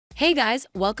Hey guys,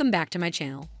 welcome back to my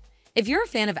channel. If you're a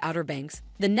fan of Outer Banks,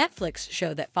 the Netflix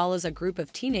show that follows a group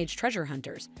of teenage treasure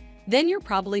hunters, then you're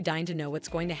probably dying to know what's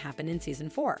going to happen in Season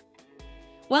 4.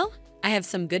 Well, I have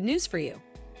some good news for you.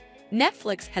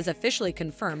 Netflix has officially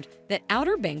confirmed that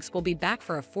Outer Banks will be back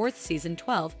for a fourth Season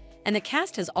 12, and the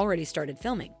cast has already started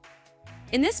filming.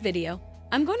 In this video,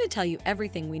 I'm going to tell you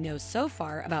everything we know so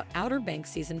far about Outer Banks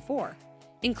Season 4,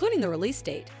 including the release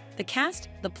date, the cast,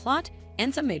 the plot,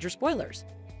 and some major spoilers.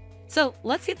 So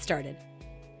let's get started.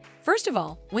 First of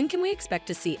all, when can we expect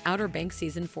to see Outer Banks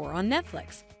Season 4 on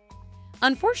Netflix?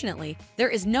 Unfortunately, there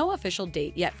is no official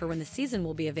date yet for when the season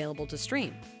will be available to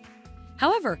stream.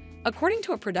 However, according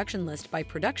to a production list by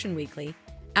Production Weekly,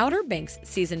 Outer Banks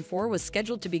Season 4 was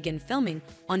scheduled to begin filming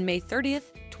on May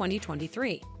 30th,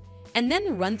 2023, and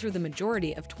then run through the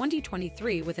majority of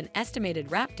 2023 with an estimated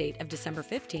wrap date of December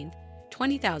 15th,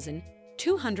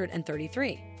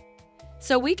 20,233.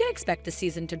 So we can expect the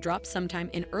season to drop sometime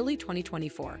in early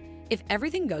 2024 if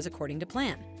everything goes according to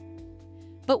plan.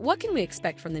 But what can we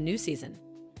expect from the new season?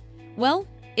 Well,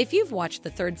 if you've watched the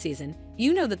third season,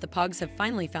 you know that the Pogs have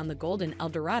finally found the golden El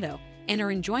Dorado and are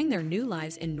enjoying their new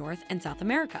lives in North and South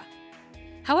America.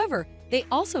 However, they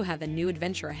also have a new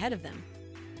adventure ahead of them,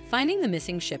 finding the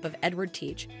missing ship of Edward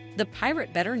Teach, the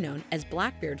pirate better known as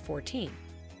Blackbeard 14.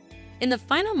 In the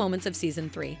final moments of Season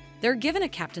 3, they're given a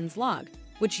captain's log,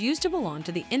 which used to belong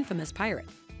to the infamous pirate.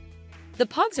 The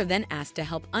Pogs are then asked to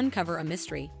help uncover a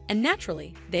mystery, and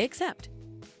naturally, they accept.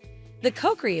 The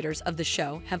co-creators of the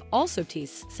show have also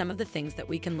teased some of the things that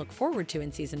we can look forward to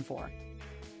in Season 4.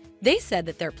 They said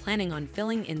that they're planning on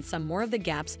filling in some more of the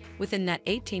gaps within that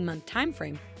 18-month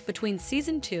timeframe between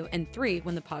Season 2 and 3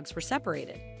 when the Pogs were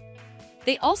separated.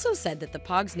 They also said that the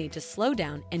Pogs need to slow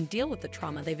down and deal with the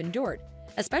trauma they've endured,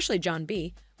 especially John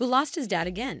B., who lost his dad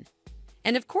again.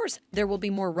 And of course, there will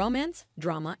be more romance,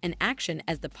 drama, and action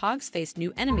as the Pogs face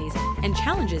new enemies and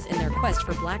challenges in their quest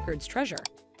for Blackbeard's treasure.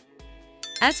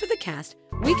 As for the cast,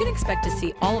 we can expect to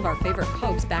see all of our favorite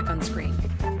Pogs back on screen.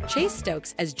 Chase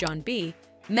Stokes as John B.,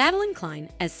 Madeline Klein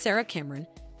as Sarah Cameron,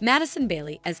 Madison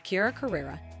Bailey as Kiara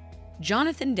Carrera,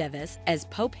 Jonathan Deves as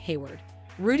Pope Hayward,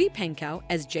 Rudy Pankow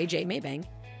as JJ Maybank,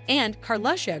 and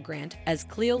Carlucia Grant as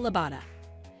Cleo Labata.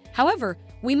 However,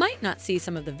 we might not see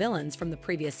some of the villains from the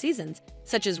previous seasons,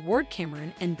 such as Ward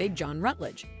Cameron and Big John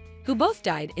Rutledge, who both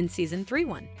died in Season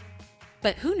 3-1.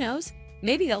 But who knows,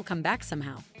 maybe they'll come back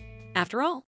somehow. After all,